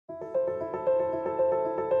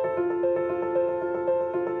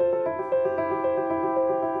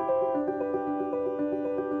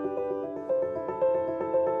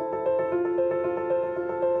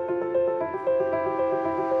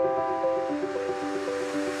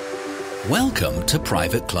Welcome to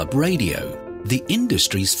Private Club Radio, the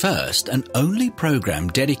industry's first and only program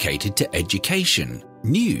dedicated to education,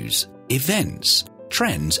 news, events,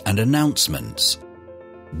 trends and announcements.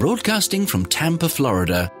 Broadcasting from Tampa,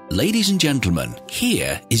 Florida, ladies and gentlemen,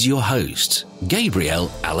 here is your host, Gabriel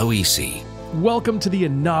Aloisi. Welcome to the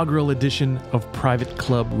inaugural edition of Private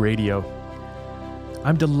Club Radio.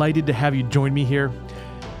 I'm delighted to have you join me here.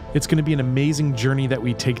 It's going to be an amazing journey that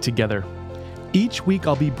we take together. Each week,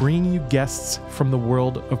 I'll be bringing you guests from the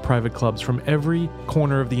world of private clubs from every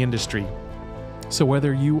corner of the industry. So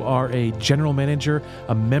whether you are a general manager,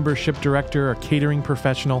 a membership director, a catering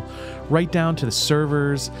professional, right down to the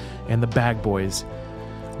servers and the bag boys,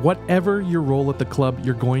 whatever your role at the club,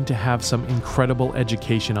 you're going to have some incredible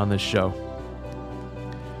education on this show.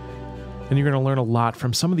 And you're going to learn a lot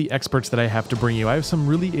from some of the experts that I have to bring you. I have some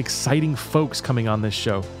really exciting folks coming on this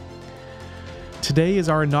show. Today is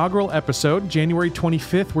our inaugural episode, January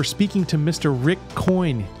 25th. We're speaking to Mr. Rick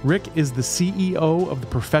Coyne. Rick is the CEO of the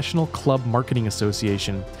Professional Club Marketing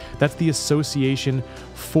Association. That's the association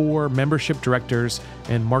for membership directors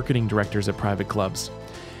and marketing directors at private clubs.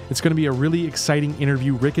 It's going to be a really exciting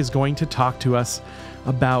interview. Rick is going to talk to us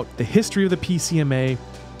about the history of the PCMA,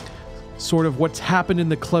 sort of what's happened in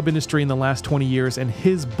the club industry in the last 20 years, and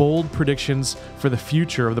his bold predictions for the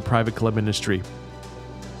future of the private club industry.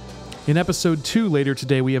 In episode 2 later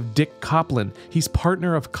today, we have Dick Copland. He's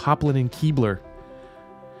partner of Copland & Keebler,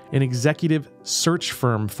 an executive search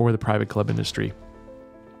firm for the private club industry.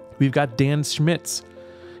 We've got Dan Schmitz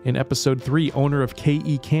in episode 3, owner of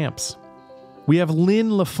KE Camps. We have Lynn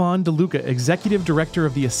LaFon DeLuca, executive director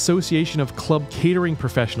of the Association of Club Catering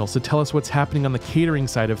Professionals, to tell us what's happening on the catering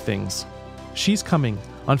side of things. She's coming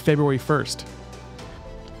on February 1st.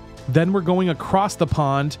 Then we're going across the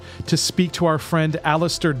pond to speak to our friend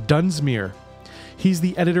Alistair Dunsmuir. He's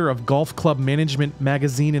the editor of Golf Club Management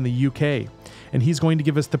magazine in the UK, and he's going to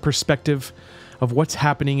give us the perspective of what's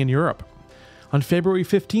happening in Europe. On February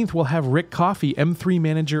 15th, we'll have Rick Coffey, M3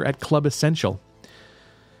 manager at Club Essential.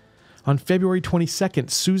 On February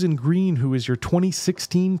 22nd, Susan Green, who is your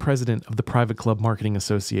 2016 president of the Private Club Marketing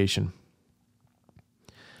Association.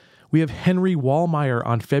 We have Henry Wallmeyer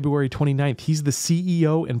on February 29th. He's the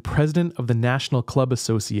CEO and president of the National Club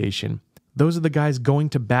Association. Those are the guys going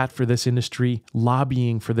to bat for this industry,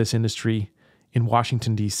 lobbying for this industry in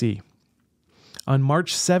Washington, D.C. On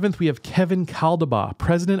March 7th, we have Kevin Caldabaugh,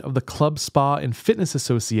 president of the Club Spa and Fitness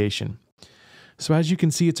Association. So as you can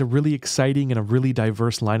see, it's a really exciting and a really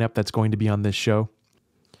diverse lineup that's going to be on this show.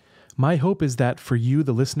 My hope is that for you,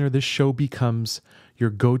 the listener, this show becomes your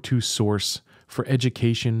go-to source for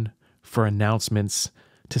education, for announcements,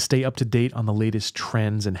 to stay up to date on the latest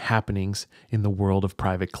trends and happenings in the world of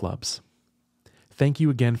private clubs. Thank you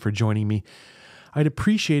again for joining me. I'd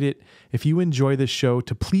appreciate it if you enjoy this show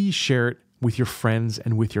to please share it with your friends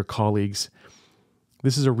and with your colleagues.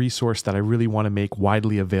 This is a resource that I really want to make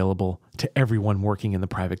widely available to everyone working in the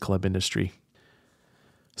private club industry.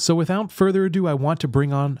 So without further ado, I want to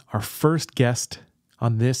bring on our first guest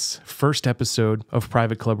on this first episode of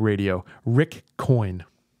Private Club Radio, Rick Coyne.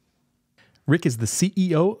 Rick is the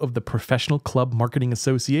CEO of the Professional Club Marketing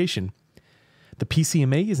Association. The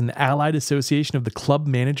PCMA is an allied association of the Club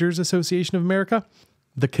Managers Association of America,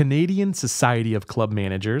 the Canadian Society of Club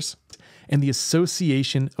Managers, and the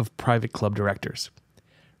Association of Private Club Directors.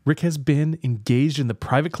 Rick has been engaged in the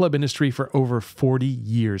private club industry for over 40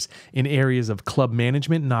 years in areas of club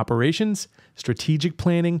management and operations, strategic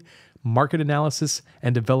planning, market analysis,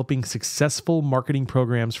 and developing successful marketing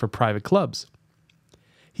programs for private clubs.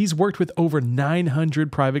 He's worked with over 900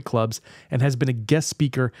 private clubs and has been a guest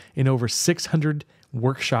speaker in over 600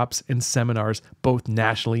 workshops and seminars, both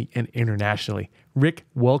nationally and internationally. Rick,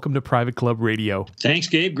 welcome to Private Club Radio. Thanks,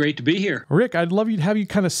 Gabe. Great to be here. Rick, I'd love to have you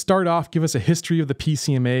kind of start off, give us a history of the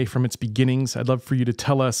PCMA from its beginnings. I'd love for you to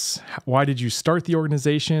tell us, why did you start the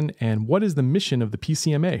organization and what is the mission of the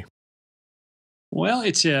PCMA? Well,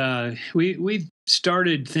 it's we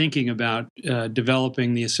started thinking about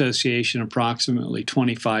developing the association approximately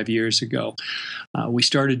 25 years ago. We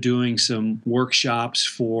started doing some workshops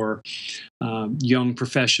for young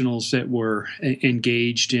professionals that were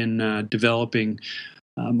engaged in developing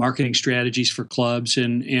marketing strategies for clubs,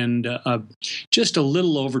 and just a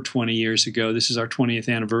little over 20 years ago, this is our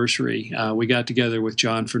 20th anniversary, we got together with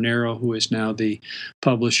John Fornero, who is now the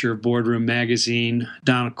publisher of Boardroom Magazine,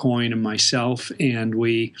 Donna Coyne, and myself, and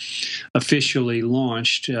we officially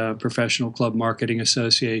launched Professional Club Marketing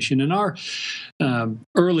Association. In our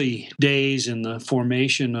early days in the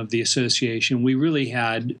formation of the association, we really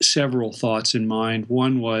had several thoughts in mind.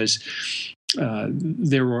 One was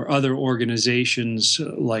there were other organizations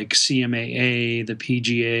like CMAA, the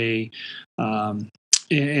PGA,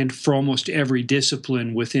 and for almost every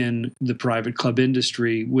discipline within the private club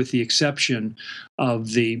industry, with the exception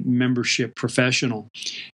of the membership professional.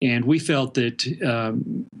 And we felt that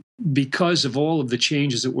because of all of the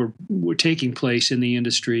changes that were taking place in the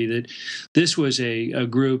industry, that this was a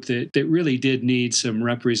group that really did need some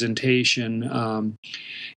representation.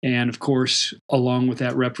 And of course, along with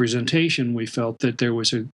that representation, we felt that there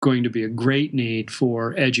was going to be a great need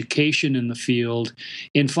for education in the field.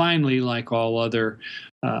 And finally, like all other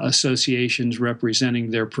associations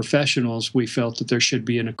representing their professionals, we felt that there should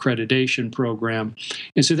be an accreditation program.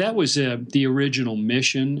 And so that was the original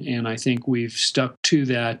mission, and I think we've stuck to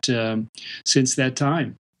that since that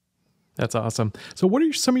time. That's awesome. So what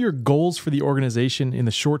are some of your goals for the organization in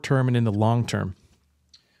the short term and in the long term?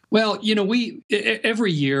 Well, we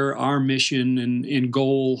every year our mission and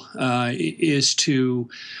goal is to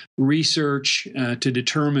research to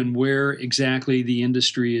determine where exactly the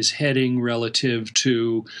industry is heading relative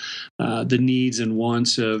to the needs and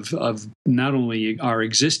wants of not only our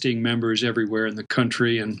existing members everywhere in the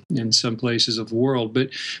country and in some places of the world,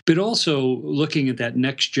 but also looking at that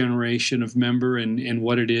next generation of member and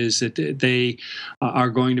what it is that they are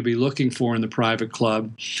going to be looking for in the private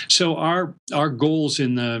club. So our goals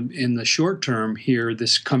in the short term here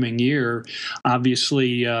this coming year,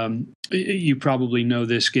 obviously, you probably know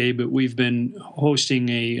this, Gabe, but we've been hosting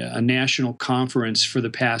a national conference for the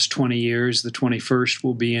past 20 years. The 21st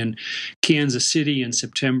will be in Kansas City in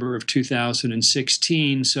September of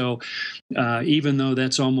 2016. So even though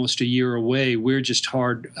that's almost a year away, we're just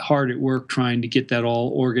hard at work trying to get that all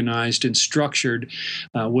organized and structured.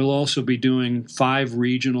 We'll also be doing 5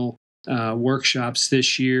 regional workshops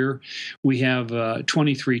this year. We have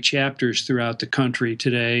 23 chapters throughout the country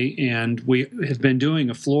today, and we have been doing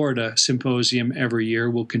a Florida symposium every year.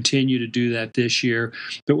 We'll continue to do that this year,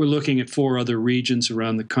 but we're looking at 4 other regions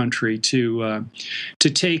around the country to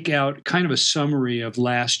take out kind of a summary of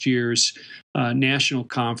last year's national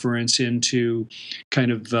conference and to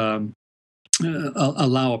kind of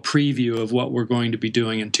allow a preview of what we're going to be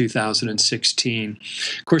doing in 2016.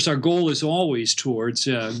 Of course, our goal is always towards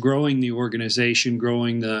growing the organization,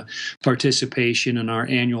 growing the participation in our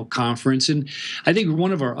annual conference. And I think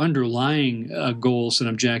one of our underlying goals and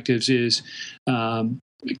objectives is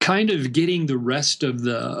kind of getting the rest of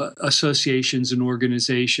the associations and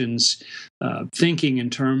organizations thinking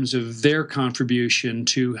in terms of their contribution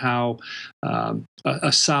to how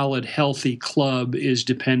a solid, healthy club is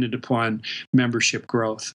dependent upon membership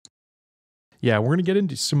growth. Yeah, we're going to get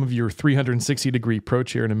into some of your 360-degree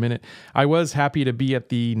approach here in a minute. I was happy to be at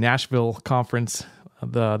the Nashville conference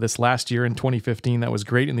this last year in 2015. That was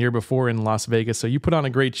great. And the year before in Las Vegas. So you put on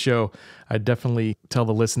a great show. I'd definitely tell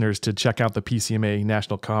the listeners to check out the PCMA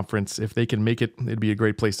National Conference. If they can make it, it'd be a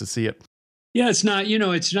great place to see it. Yeah, it's not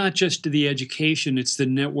just the education, it's the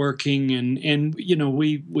networking and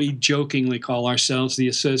we jokingly call ourselves the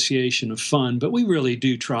Association of Fun, but we really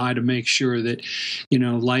do try to make sure that,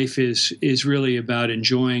 life is really about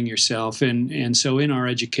enjoying yourself. And so in our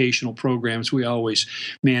educational programs, we always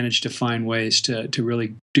manage to find ways to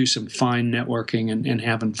really do some fine networking and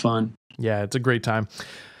having fun. Yeah, it's a great time.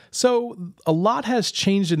 So a lot has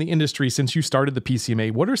changed in the industry since you started the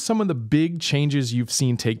PCMA. What are some of the big changes you've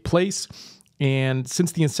seen take place? And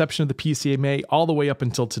since the inception of the PCMA all the way up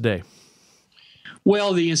until today?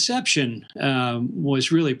 Well, the inception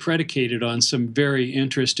was really predicated on some very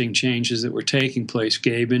interesting changes that were taking place,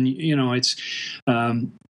 Gabe. And, it's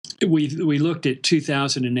we looked at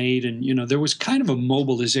 2008 and, there was kind of a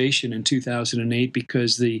mobilization in 2008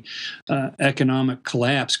 because the economic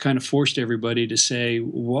collapse kind of forced everybody to say,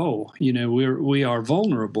 whoa, we are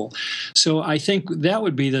vulnerable. So I think that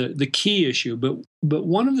would be the key issue. But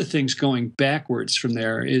one of the things going backwards from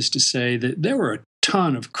there is to say that there were a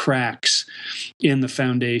ton of cracks in the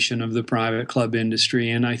foundation of the private club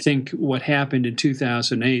industry. And I think what happened in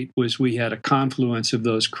 2008 was we had a confluence of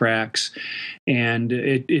those cracks, and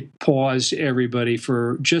it paused everybody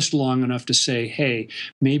for just long enough to say, hey,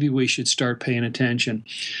 maybe we should start paying attention.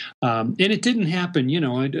 And it didn't happen,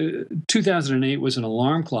 2008 was an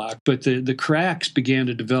alarm clock, but the cracks began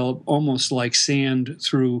to develop almost like sand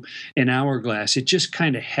through an hourglass. It just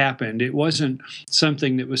kind of happened. It wasn't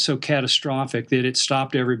something that was so catastrophic that it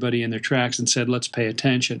stopped everybody in their tracks and said, let's pay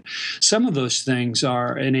attention. Some of those things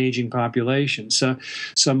are an aging population. So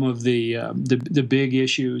some of the big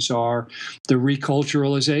issues are the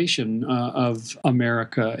reculturalization of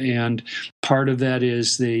America, and part of that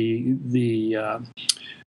is the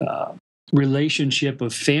relationship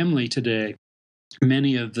of family today.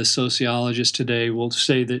 Many of the sociologists today will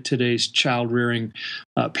say that today's child-rearing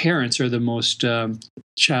parents are the most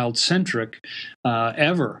child-centric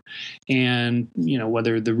ever. And,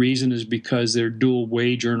 whether the reason is because they're dual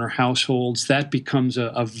wage earner households, that becomes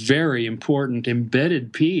a very important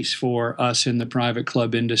embedded piece for us in the private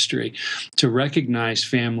club industry to recognize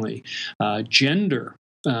family, gender.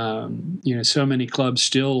 So many clubs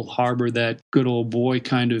still harbor that good old boy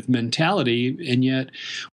kind of mentality, and yet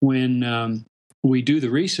when we do the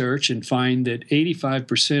research and find that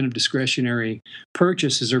 85% of discretionary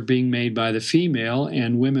purchases are being made by the female,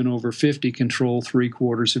 and women over 50 control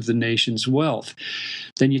 3/4 of the nation's wealth.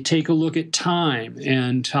 Then you take a look at time,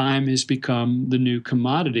 and time has become the new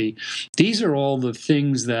commodity. These are all the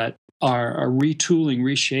things that are retooling,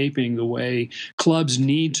 reshaping the way clubs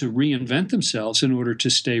need to reinvent themselves in order to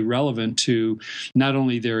stay relevant to not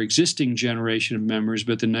only their existing generation of members,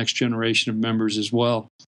 but the next generation of members as well.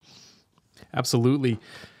 Absolutely.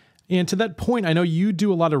 And to that point, I know you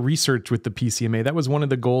do a lot of research with the PCMA. That was one of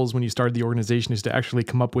the goals when you started the organization, is to actually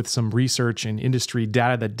come up with some research and industry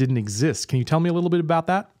data that didn't exist. Can you tell me a little bit about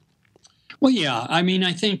that? Well, yeah. I mean,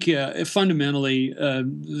 I think fundamentally,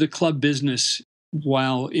 the club business,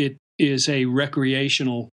 while it is a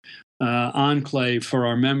recreational enclave for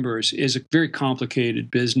our members, is a very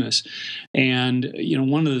complicated business. And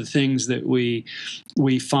one of the things that we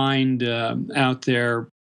find out there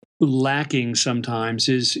lacking sometimes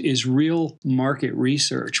is real market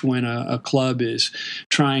research when a club is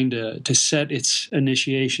trying to set its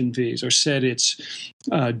initiation fees or set its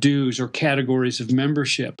dues or categories of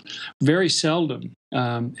membership. Very seldom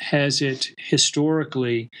has it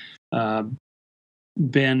historically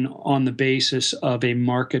been on the basis of a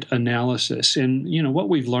market analysis. And what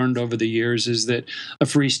we've learned over the years is that a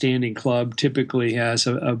freestanding club typically has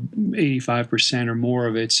a 85% or more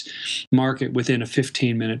of its market within a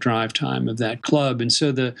 15-minute drive time of that club. And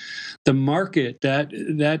so the market, that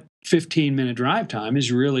 15-minute drive time,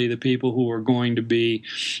 is really the people who are going to be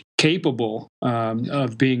capable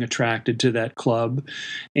of being attracted to that club.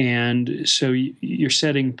 And so you're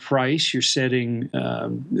setting price, you're setting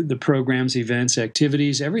the programs, events,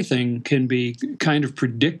 activities. Everything can be kind of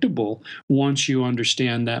predictable once you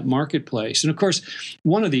understand that marketplace. And of course,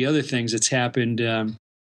 one of the other things that's happened,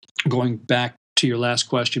 going back to your last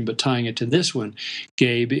question, but tying it to this one,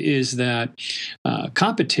 Gabe, is that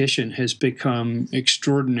competition has become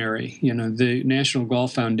extraordinary. The National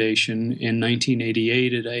Golf Foundation in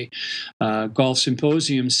 1988 at a golf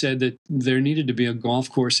symposium said that there needed to be a golf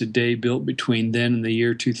course a day built between then and the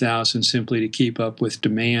year 2000 simply to keep up with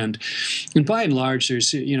demand. And by and large,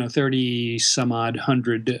 there's 30 some odd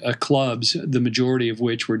hundred clubs, the majority of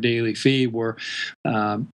which were daily fee, were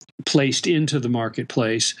placed into the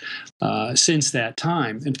marketplace since that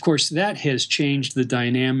time. And of course, that has changed the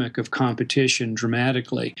dynamic of competition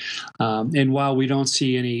dramatically. And while we don't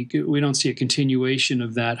see a continuation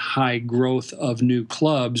of that high growth of new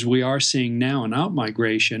clubs, we are seeing now an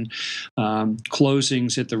outmigration,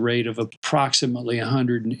 closings at the rate of approximately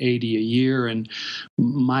 180 a year. And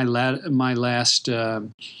my last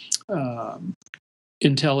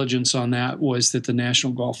intelligence on that was that the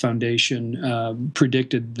National Golf Foundation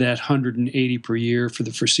predicted that 180 per year for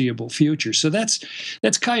the foreseeable future. So that's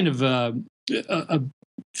kind of a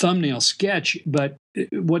thumbnail sketch, but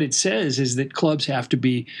what it says is that clubs have to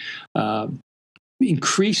be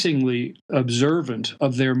increasingly observant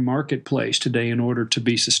of their marketplace today in order to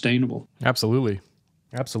be sustainable. Absolutely.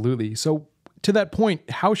 So to that point,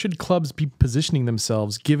 how should clubs be positioning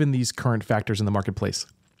themselves given these current factors in the marketplace?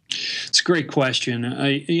 It's a great question.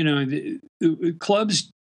 The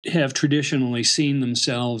clubs have traditionally seen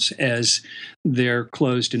themselves as their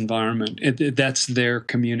closed environment. That's their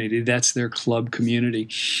community. That's their club community,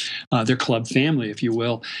 their club family, if you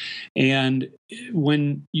will. And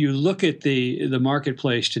when you look at the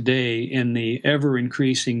marketplace today and the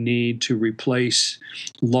ever-increasing need to replace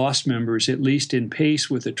lost members, at least in pace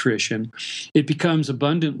with attrition, it becomes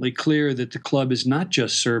abundantly clear that the club is not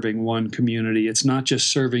just serving one community. It's not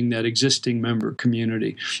just serving that existing member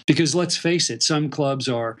community. Because let's face it, some clubs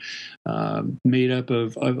are made up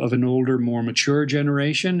of an older, more mature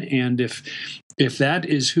generation, and if that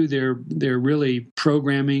is who they're really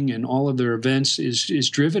programming and all of their events is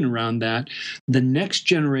driven around that, the next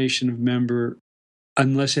generation of member,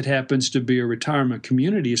 unless it happens to be a retirement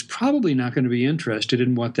community, is probably not going to be interested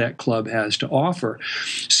in what that club has to offer.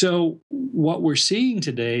 So what we're seeing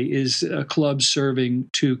today is a club serving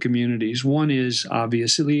two communities. One is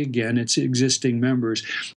obviously, again, it's existing members,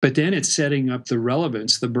 but then it's setting up the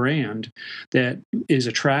relevance, the brand that is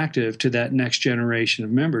attractive to that next generation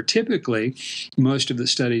of member. Typically, most of the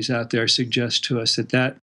studies out there suggest to us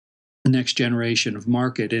that next generation of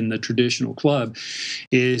market in the traditional club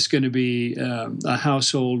is going to be a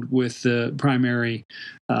household with the primary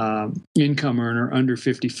income earner under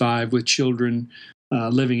 55 with children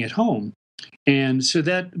living at home. And so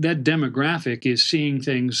that demographic is seeing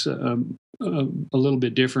things a little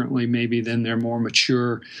bit differently, maybe, than their more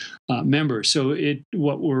mature members. So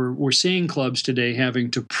what we're seeing clubs today having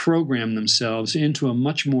to program themselves into a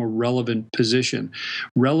much more relevant position.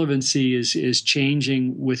 Relevancy is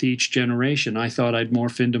changing with each generation. I thought I'd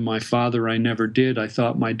morph into my father. I never did. I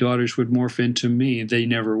thought my daughters would morph into me. They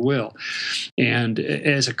never will. And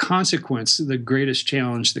as a consequence, the greatest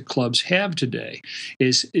challenge that clubs have today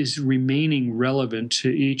is remaining relevant to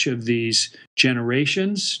each of these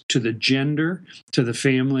generations, to the gender, to the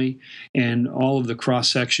family, and all of the cross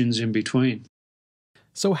sections in between.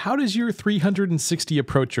 So how does your 360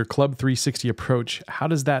 approach, your Club 360 approach, how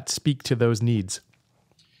does that speak to those needs?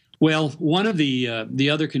 Well, one of the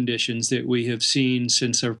other conditions that we have seen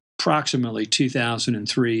since approximately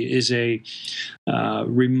 2003 is a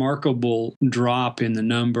remarkable drop in the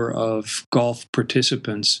number of golf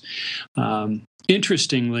participants.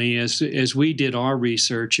 Interestingly, as we did our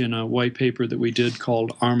research in a white paper that we did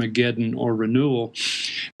called Armageddon or Renewal,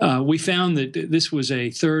 we found that this was a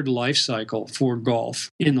third life cycle for golf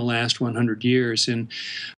in the last 100 years. And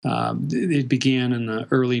it began in the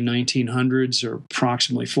early 1900s, or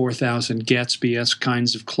approximately 4,000 Gatsby-esque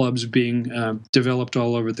kinds of clubs being developed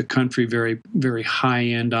all over the country, very, very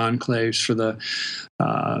high-end enclaves for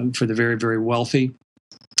the very, very wealthy.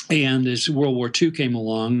 And as World War II came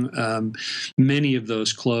along, many of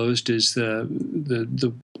those closed as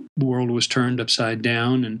the world was turned upside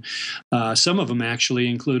down, and some of them actually,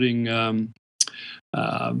 including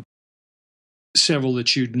several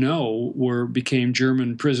that you'd know, became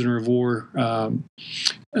German prisoner of war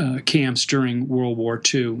camps during World War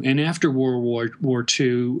II. And after World War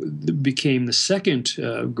II became the second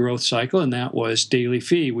growth cycle, and that was daily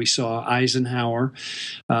fee. We saw Eisenhower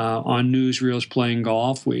on newsreels playing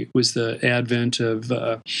golf. It was the advent of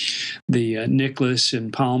the Nicklaus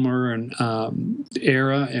and Palmer and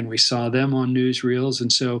era, and we saw them on newsreels.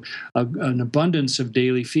 And so an abundance of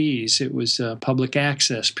daily fees. It was a public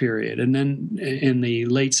access period. And then in the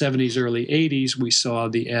late 70s, early 80s, we saw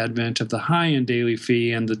the advent of the high-end daily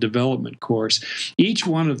fee and the development course. Each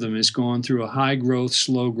one of them has gone through a high growth,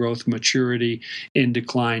 slow growth, maturity, and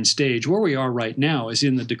decline stage. Where we are right now is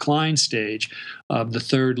in the decline stage of the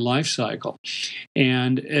third life cycle.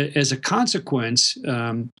 And as a consequence,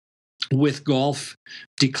 with golf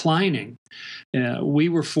declining, we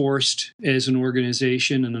were forced as an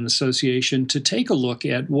organization and an association to take a look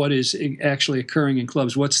at what is actually occurring in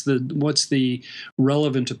clubs. What's the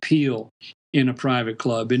relevant appeal in a private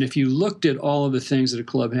club? And if you looked at all of the things that a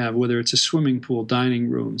club have, whether it's a swimming pool, dining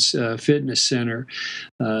rooms, fitness center,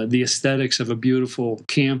 the aesthetics of a beautiful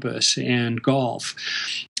campus, and golf,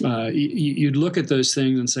 you'd look at those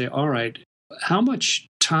things and say, all right, how much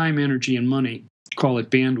time, energy, and money, call it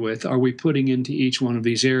bandwidth, are we putting into each one of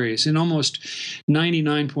these areas? And almost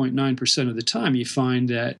 99.9% of the time, you find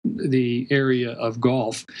that the area of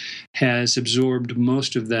golf has absorbed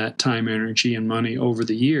most of that time, energy, and money over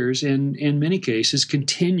the years, and in many cases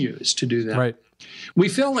continues to do that. Right. We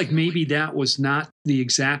felt like maybe that was not the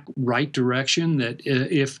exact right direction, that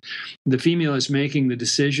if the female is making the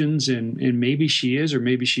decisions, and maybe she is or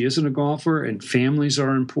maybe she isn't a golfer, and families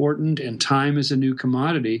are important and time is a new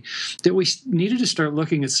commodity, that we needed to start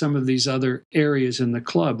looking at some of these other areas in the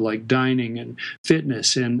club, like dining and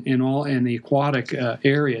fitness and the aquatic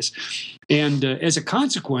areas. And as a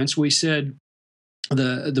consequence, we said,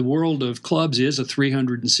 the world of clubs is a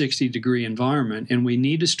 360-degree environment, and we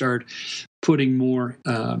need to start putting more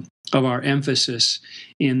of our emphasis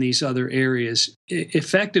in these other areas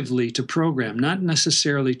effectively to program, not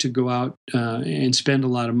necessarily to go out and spend a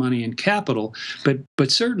lot of money in capital,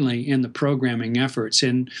 but certainly in the programming efforts.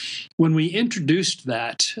 And when we introduced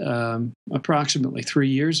that approximately 3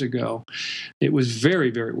 years ago, it was very,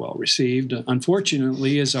 very well received.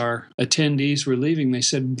 Unfortunately, as our attendees were leaving, they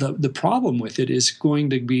said the problem with it is going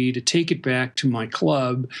to be to take it back to my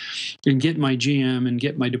club and get my GM and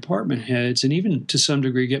get my department heads, and even to some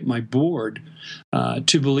degree get my board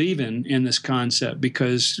to believe in this concept,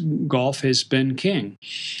 because golf has been king.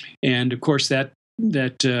 And of course that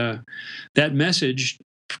message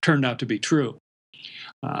turned out to be true.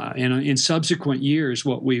 And in subsequent years,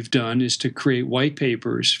 what we've done is to create white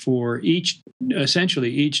papers for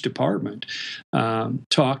essentially each department,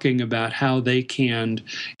 talking about how they can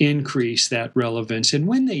increase that relevance. And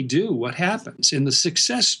when they do, what happens? And the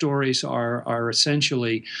success stories are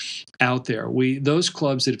essentially out there. Those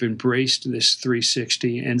clubs that have embraced this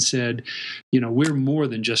 360 and said, we're more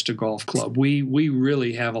than just a golf club. We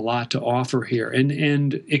really have a lot to offer here,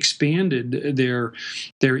 and expanded their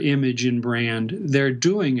image and brand. They're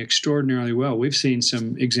doing extraordinarily well. We've seen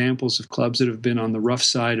some examples of clubs that have been on the rough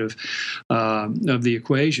side of the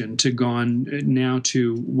equation to gone now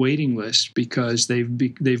to waiting lists because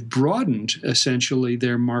they've broadened essentially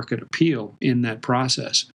their market appeal in that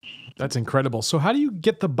process. That's incredible. So how do you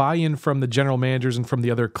get the buy-in from the general managers and from the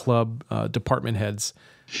other club department heads?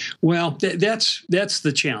 Well, that's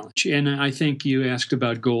the challenge. And I think you asked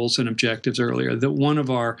about goals and objectives earlier. That one of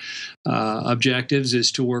our objectives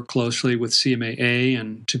is to work closely with CMAA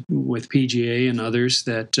and with PGA and others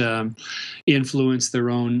that influence their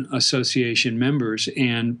own association members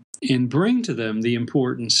and bring to them the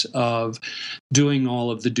importance of doing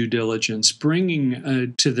all of the due diligence,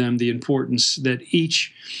 bringing to them the importance that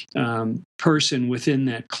each person within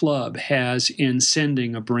that club has in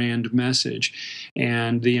sending a brand message,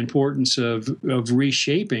 and the importance of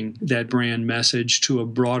reshaping that brand message to a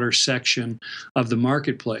broader section of the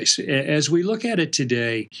marketplace. As we look at it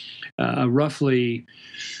today, roughly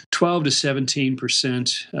 12 to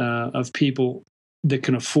 17% of people that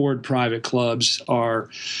can afford private clubs are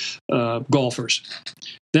golfers.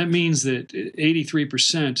 That means that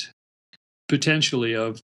 83% potentially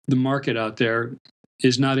of the market out there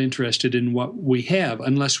is not interested in what we have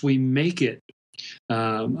unless we make it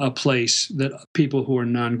a place that people who are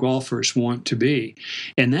non-golfers want to be.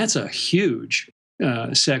 And that's a huge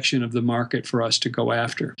section of the market for us to go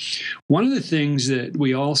after. One of the things that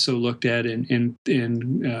we also looked at in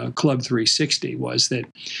Club 360 was that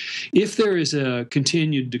if there is a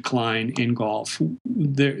continued decline in golf,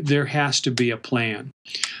 there has to be a plan.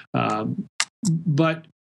 But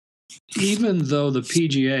even though the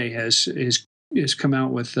PGA has come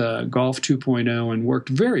out with Golf 2.0 and worked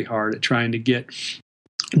very hard at trying to get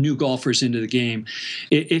new golfers into the game,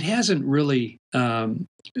 it hasn't really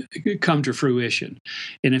come to fruition.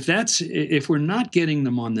 And if we're not getting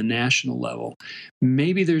them on the national level,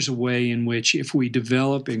 maybe there's a way in which if we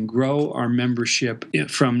develop and grow our membership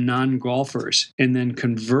from non-golfers and then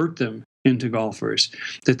convert them into golfers,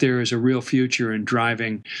 that there is a real future in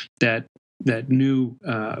driving that new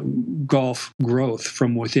golf growth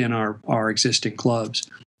from within our existing clubs.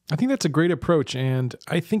 I think that's a great approach, and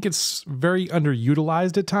I think it's very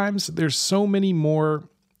underutilized at times. There's so many more.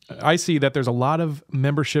 I see that there's a lot of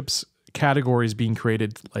memberships categories being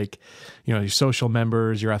created, like, your social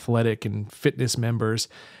members, your athletic and fitness members,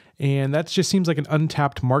 and that just seems like an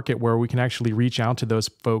untapped market where we can actually reach out to those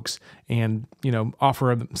folks and,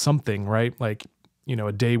 offer them something, right? Like,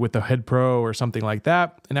 a day with the head pro or something like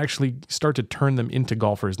that, and actually start to turn them into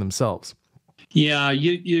golfers themselves. Yeah,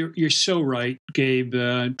 you're so right, Gabe.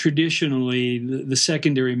 Traditionally, the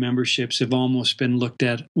secondary memberships have almost been looked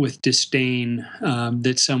at with disdain,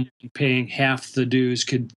 that someone paying half the dues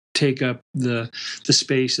could take up the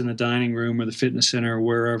space in the dining room or the fitness center or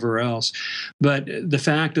wherever else. But the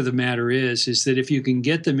fact of the matter is that if you can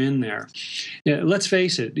get them in there, let's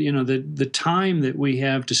face it, the time that we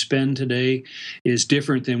have to spend today is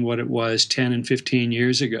different than what it was 10 and 15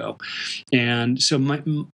 years ago. And so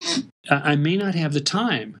I may not have the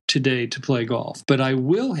time today to play golf, but I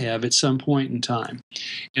will have at some point in time.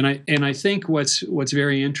 And I think what's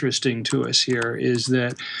very interesting to us here is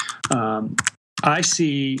that I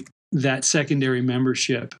see that secondary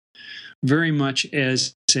membership very much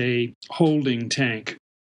as a holding tank.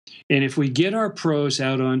 And if we get our pros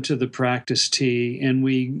out onto the practice tee and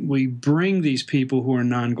we bring these people who are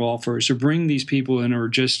non-golfers or bring these people in who are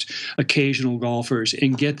just occasional golfers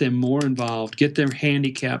and get them more involved, get their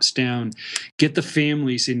handicaps down, get the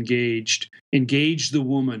families engaged, engage the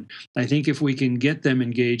woman. I think if we can get them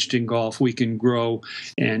engaged in golf, we can grow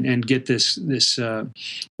and get this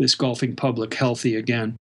golfing public healthy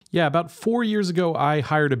again. Yeah, about 4 years ago, I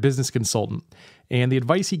hired a business consultant. And the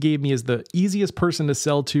advice he gave me is the easiest person to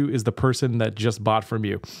sell to is the person that just bought from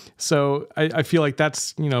you. So I feel like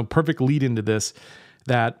that's, perfect lead into this,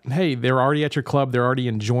 that, hey, they're already at your club. They're already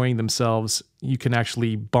enjoying themselves. You can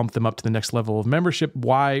actually bump them up to the next level of membership.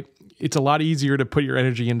 Why? It's a lot easier to put your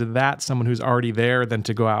energy into that, someone who's already there, than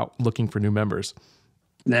to go out looking for new members.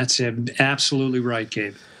 That's absolutely right,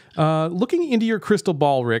 Gabe. Looking into your crystal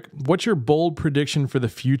ball, Rick, what's your bold prediction for the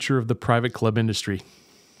future of the private club industry?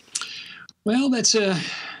 Well, that's a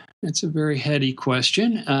very heady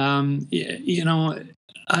question.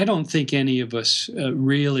 I don't think any of us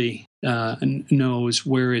really knows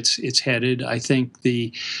where it's headed. I think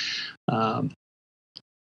um,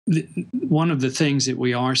 one of the things that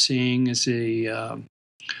we are seeing is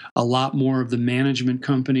a lot more of the management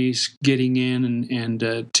companies getting in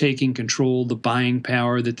and taking control. The buying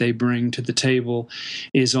power that they bring to the table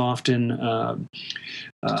is often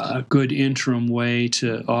a good interim way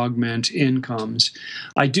to augment incomes.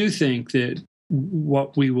 I do think that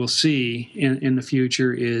what we will see in the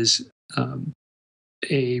future is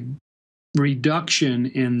a reduction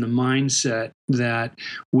in the mindset that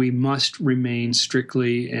we must remain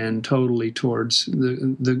strictly and totally towards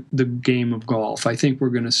the game of golf. I think we're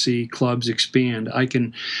going to see clubs expand. I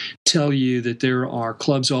can tell you that there are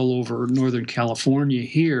clubs all over Northern California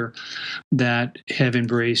here that have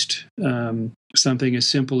embraced something as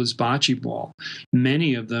simple as bocce ball.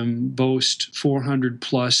 Many of them boast 400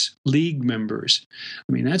 plus league members.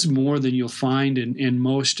 I mean, that's more than you'll find in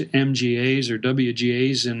most MGAs or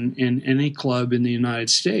WGAs in any club in the United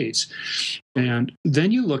States. And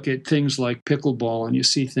then you look at things like pickleball, and you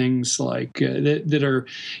see things like that are,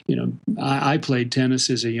 I played tennis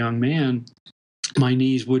as a young man. My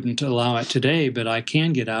knees wouldn't allow it today, but I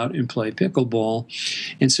can get out and play pickleball.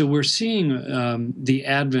 And so we're seeing the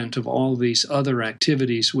advent of all these other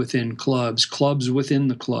activities within clubs within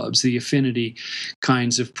the clubs, the affinity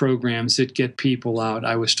kinds of programs that get people out.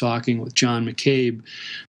 I was talking with John McCabe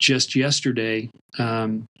just yesterday.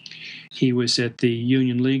 He was at the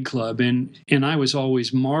Union League Club, and I was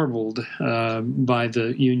always marveled by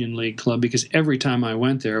the Union League Club, because every time I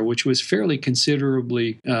went there, which was fairly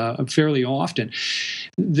often,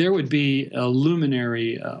 there would be a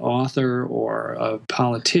luminary author or a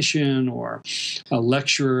politician or a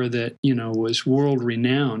lecturer that was world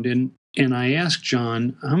renowned. And I asked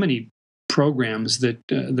John how many programs that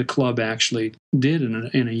the club actually did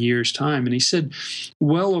in a year's time, and he said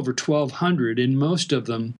well over 1,200, and most of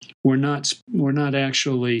them were not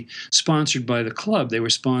actually sponsored by the club. They were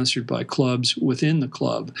sponsored by clubs within the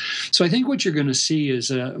club. So I think what you're going to see is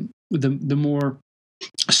the more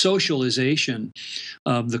socialization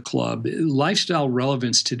of the club. Lifestyle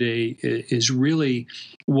relevance today is really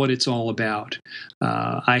what it's all about.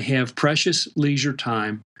 I have precious leisure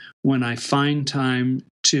time. When I find time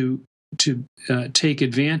to take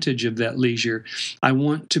advantage of that leisure, I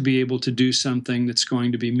want to be able to do something that's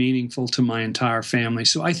going to be meaningful to my entire family.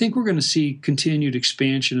 So I think we're going to see continued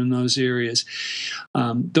expansion in those areas.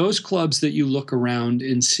 Those clubs that you look around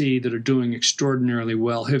and see that are doing extraordinarily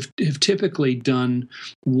well have typically done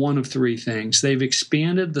one of three things. They've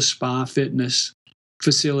expanded the spa fitness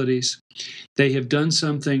facilities. They have done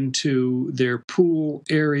something to their pool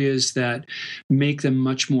areas that make them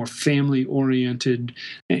much more family oriented.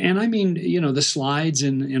 And I mean, the slides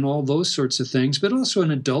and all those sorts of things, but also an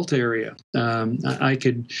adult area. I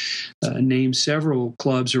could name several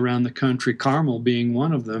clubs around the country, Carmel being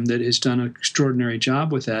one of them, that has done an extraordinary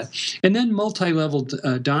job with that. And then multi-level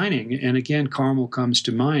dining. And again, Carmel comes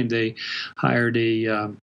to mind. They hired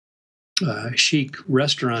a chic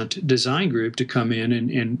restaurant design group to come in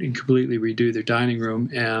and completely redo their dining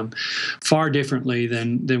room, far differently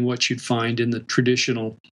than what you'd find in the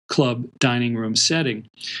traditional club dining room setting.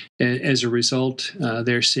 As a result,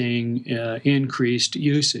 they're seeing increased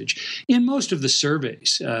usage. In most of the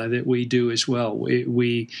surveys that we do as well,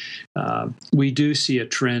 we do see a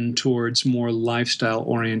trend towards more lifestyle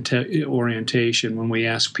orientation. When we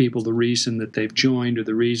ask people the reason that they've joined or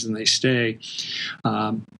the reason they stay,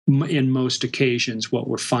 in most occasions, what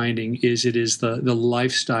we're finding is it is the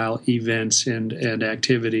lifestyle events and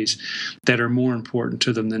activities that are more important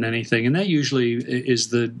to them than anything. And that usually is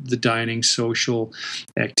the dining, social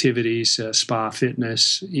activities, spa,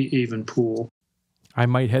 fitness, even pool. I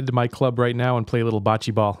might head to my club right now and play a little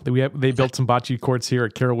bocce ball. They built some bocce courts here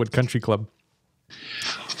at Carrollwood Country Club.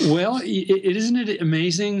 Well, isn't it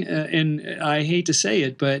amazing? And I hate to say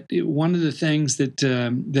it, but one of the things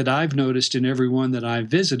that I've noticed in every one that I've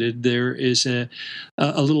visited, there is a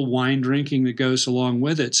little wine drinking that goes along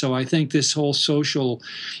with it. So I think this whole social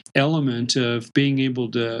element of being able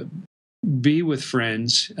to be with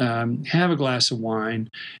friends, have a glass of wine,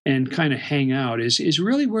 and kind of hang out is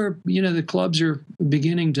really where the clubs are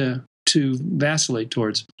beginning to vacillate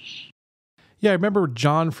towards. Yeah, I remember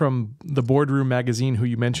John from the Boardroom magazine, who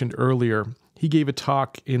you mentioned earlier. He gave a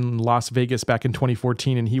talk in Las Vegas back in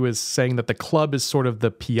 2014, and he was saying that the club is sort of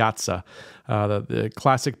the piazza, the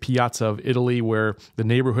classic piazza of Italy, where the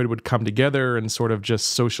neighborhood would come together and sort of just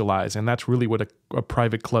socialize. And that's really what a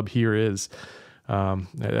private club here is.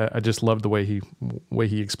 I just loved the way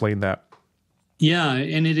he explained that. Yeah,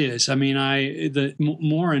 and it is. I mean,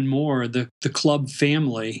 more and more the club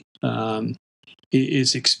family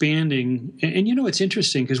is expanding. And it's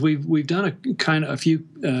interesting because we've done a few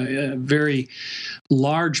very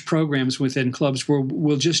large programs within clubs where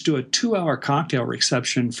we'll just do a 2-hour cocktail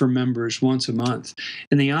reception for members once a month.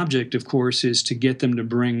 And the object, of course, is to get them to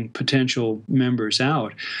bring potential members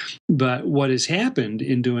out. But what has happened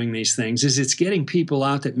in doing these things is it's getting people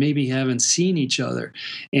out that maybe haven't seen each other.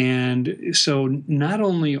 And so not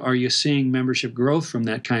only are you seeing membership growth from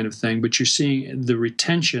that kind of thing, but you're seeing the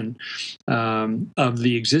retention of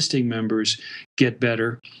the existing members get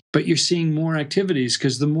better. But you're seeing more activities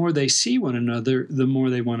because the more they see one another, the more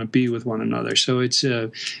they want to be with one another. So it's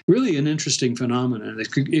really an interesting phenomenon.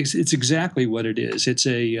 It's exactly what it is. It's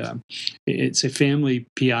a family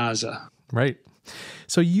piazza. Right.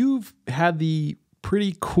 So you've had the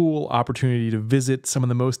pretty cool opportunity to visit some of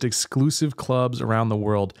the most exclusive clubs around the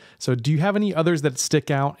world. So do you have any others that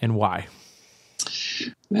stick out, and why?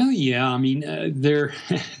 Well, yeah, I mean, they're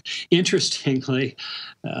interestingly,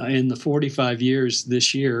 in the 45 years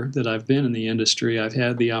this year that I've been in the industry, I've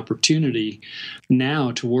had the opportunity now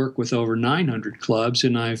to work with over 900 clubs,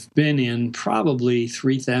 and I've been in probably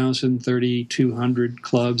 3,000, 3,200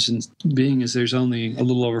 clubs, and being as there's only a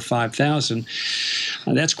little over 5,000,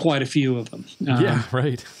 that's quite a few of them. Yeah,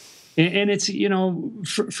 right. And it's,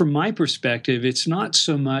 from my perspective, it's not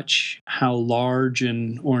so much how large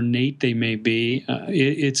and ornate they may be.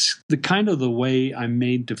 It's the kind of the way I'm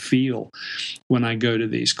made to feel when I go to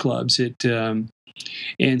these clubs.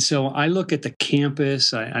 And so I look at the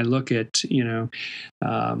campus. I look at,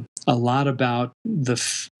 a lot about the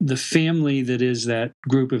family that is that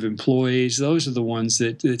group of employees. Those are the ones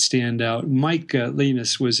that stand out. Mike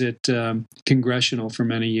Lemus was at Congressional for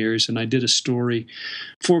many years, and I did a story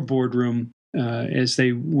for Boardroom as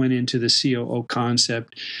they went into the COO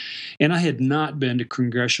concept. And I had not been to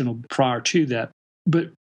Congressional prior to that,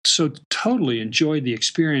 but so totally enjoyed the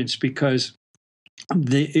experience because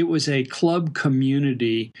it was a club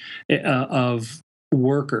community of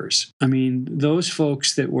workers. I mean, those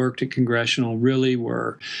folks that worked at Congressional really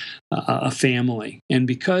were a family, and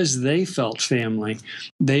because they felt family,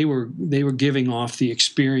 they were giving off the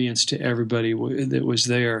experience to everybody that was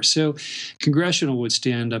there. So, Congressional would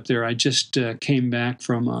stand up there. I just came back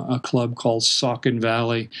from a club called Saucon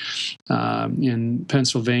Valley in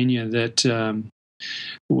Pennsylvania that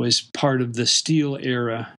was part of the Steel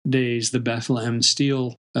era days, the Bethlehem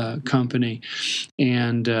Steel company.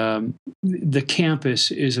 And the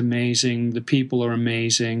campus is amazing. The people are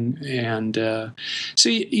amazing. And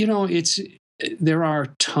so, there are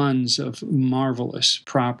tons of marvelous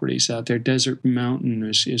properties out there. Desert Mountain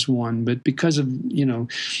is one, but because of,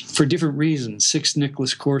 for different reasons, 6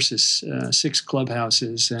 Nicholas courses, 6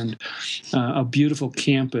 clubhouses, and a beautiful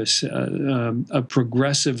campus, a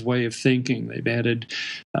progressive way of thinking. They've added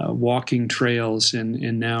walking trails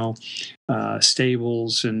and now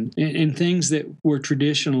stables and things that were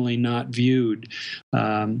traditionally not viewed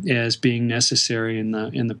as being necessary in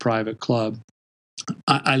the private club.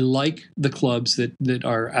 I like the clubs that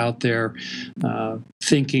are out there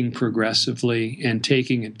thinking progressively and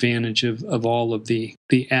taking advantage of all of the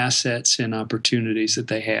assets and opportunities that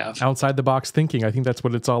they have. Outside the box thinking. I think that's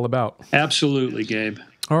what it's all about. Absolutely, Gabe.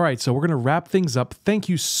 All right, so we're going to wrap things up. Thank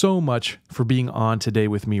you so much for being on today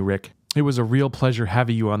with me, Rick. It was a real pleasure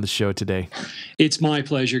having you on the show today. It's my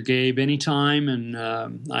pleasure, Gabe. Anytime, and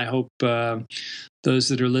I hope those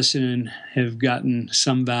that are listening have gotten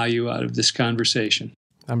some value out of this conversation.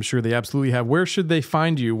 I'm sure they absolutely have. Where should they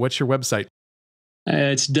find you? What's your website?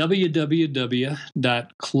 It's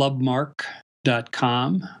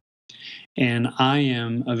www.clubmark.com, and I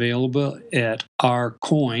am available at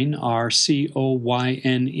Coyne,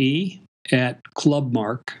 RCOYNE, at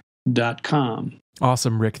clubmark.com.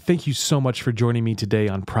 Awesome, Rick. Thank you so much for joining me today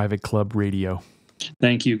on Private Club Radio.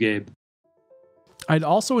 Thank you, Gabe. I'd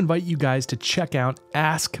also invite you guys to check out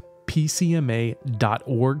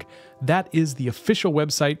askpcma.org. That is the official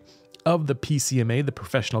website of the PCMA, the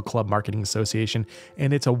Professional Club Marketing Association,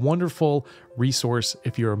 and it's a wonderful resource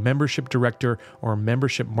if you're a membership director or a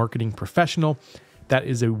membership marketing professional. That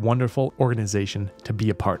is a wonderful organization to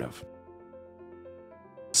be a part of.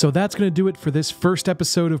 So that's going to do it for this first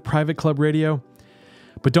episode of Private Club Radio.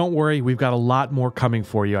 But don't worry, we've got a lot more coming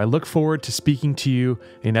for you. I look forward to speaking to you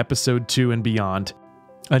in episode 2 and beyond.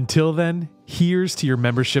 Until then, here's to your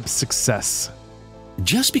membership success.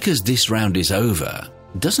 Just because this round is over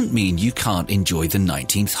doesn't mean you can't enjoy the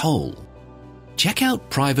 19th hole. Check out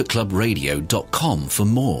privateclubradio.com for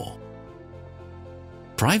more.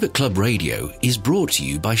 Private Club Radio is brought to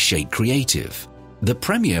you by Shake Creative, the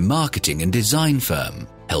premier marketing and design firm,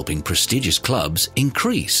 helping prestigious clubs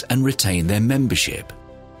increase and retain their membership.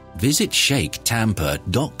 Visit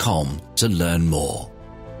shaketampa.com to learn more.